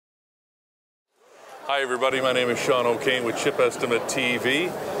Hi everybody, my name is Sean O'Kane with Chip Estimate TV.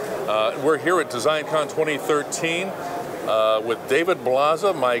 We're here at DesignCon 2013 with David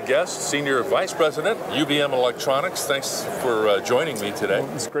Blaza, my guest, Senior Vice President, UBM Electronics. Thanks for joining me today.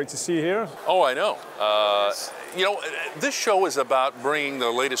 Well, it's great to see you here. Oh, I know. You know, this show is about bringing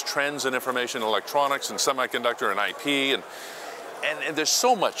the latest trends in information electronics and semiconductor and IP, and there's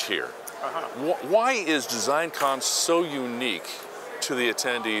so much here. Why is DesignCon so unique to the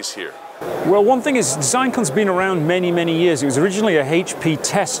attendees here? Well, one thing is DesignCon's been around many, many years. It was originally a HP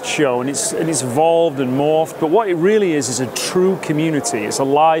test show, and it's evolved and morphed, but what it really is a true community. It's a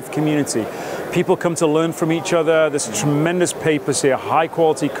live community. People come to learn from each other. There's tremendous papers here, high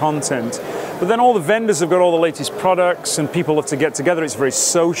quality content. But then all the vendors have got all the latest products, and people love to get together. It's very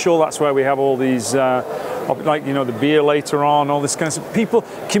social. That's why we have all these, like, you know, the beer later on, all this kind of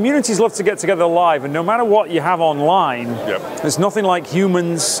stuff. Communities love to get together live, and no matter what you have online, there's nothing like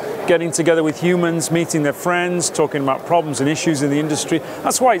humans getting together with humans, meeting their friends, talking about problems and issues in the industry.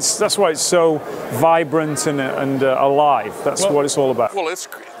 That's why it's so vibrant and alive. That's what it's all about. Well, it's,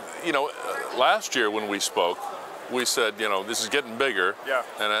 you know, last year when we spoke, we said, you know, this is getting bigger. Yeah.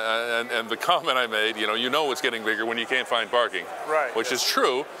 And the comment I made, you know it's getting bigger when you can't find parking. Right. Which is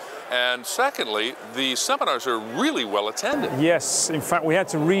true. And secondly, the seminars are really well attended. Yes. In fact, we had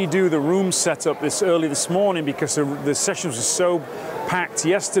to redo the room setup early this morning because the sessions were so packed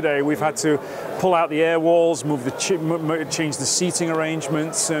yesterday. We've had to pull out the air walls, change the seating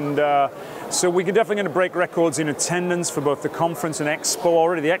arrangements, and so we're definitely going to break records in attendance for both the conference and expo.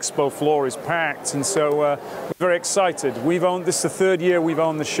 Already the expo floor is packed, and so we're very excited. This is the third year we've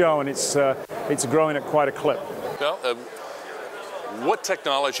owned the show, and it's growing at quite a clip. Well, what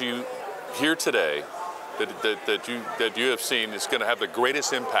technology here today that you have seen is going to have the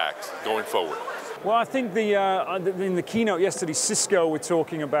greatest impact going forward? Well, I think in the keynote yesterday, Cisco were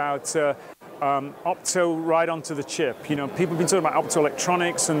talking about opto right onto the chip. You know, people have been talking about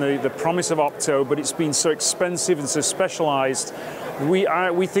optoelectronics and the promise of opto, but it's been so expensive and so specialized. We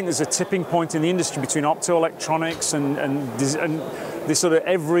think there's a tipping point in the industry between optoelectronics and this sort of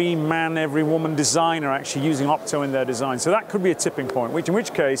every man, every woman designer actually using opto in their design. So that could be a tipping point, in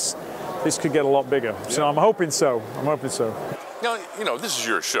which case this could get a lot bigger. So I'm hoping so. I'm hoping so. Now, you know, this is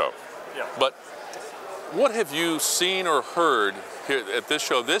your show. Yeah. But what have you seen or heard here at this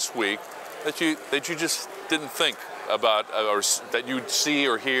show this week that you just didn't think about, or that you'd see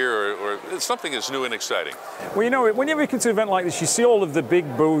or hear, or something that's new and exciting? Well, you know, whenever you come to an event like this, you see all of the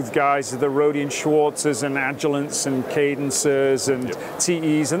big booth guys, the Rodian Schwartzes and Agilents and Cadences and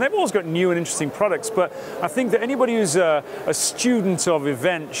TEs, and they've always got new and interesting products. But I think that anybody who's a student of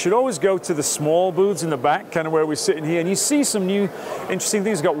event should always go to the small booths in the back, kind of where we're sitting here, and you see some new interesting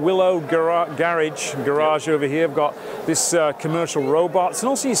things. We've got Willow Garage over here. We've got this commercial robots, and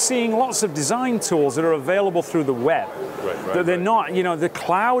also you're seeing lots of design tools that are available through the web. They're not, you know, the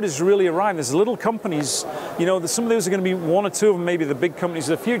cloud has really arrived. There's little companies, you know, some of those are going to be one or two of them, maybe the big companies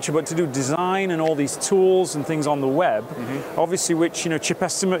of the future, but to do design and all these tools and things on the web, obviously, which, you know,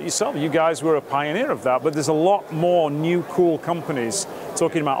 ChipEstimate yourself, you guys were a pioneer of that, but there's a lot more new cool companies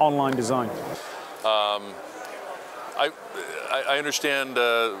talking about online design. I understand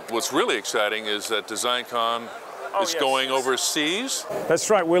what's really exciting is that DesignCon is going overseas. That's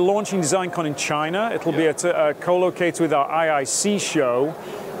right. We're launching DesignCon in China. It'll be co-located with our IIC show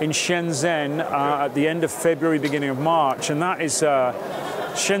in Shenzhen at the end of February, beginning of March. And that is,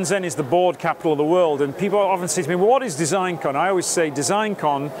 Shenzhen is the board capital of the world. And people often say to me, well, what is DesignCon? I always say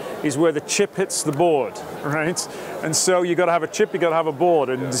DesignCon is where the chip hits the board, right? And so you've got to have a chip, you've got to have a board.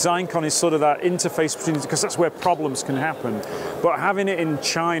 And DesignCon is sort of that interface between, because that's where problems can happen. But having it in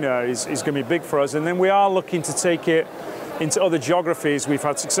China is going to be big for us. And then we are looking to take it into other geographies. We've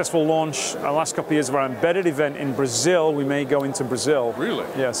had successful launch the last couple of years of our embedded event in Brazil. We may go into Brazil. Really?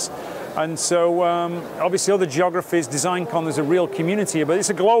 Yes. And so, obviously, other geographies, DesignCon, there's a real community here, but it's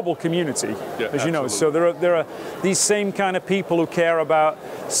a global community, as you know. So there are these same kind of people who care about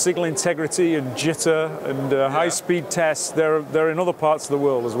signal integrity and jitter and high-speed tests. They're in other parts of the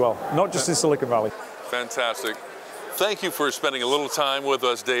world as well, not just in Silicon Valley. Fantastic. Thank you for spending a little time with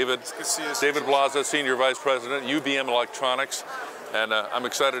us, David. It's good to see you. David Blaza, Senior Vice President, UBM Electronics, and I'm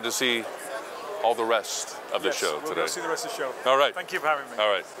excited to see all the rest of the show today. We'll go see the rest of the show. All right. Thank you for having me.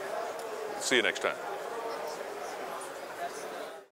 All right. See you next time.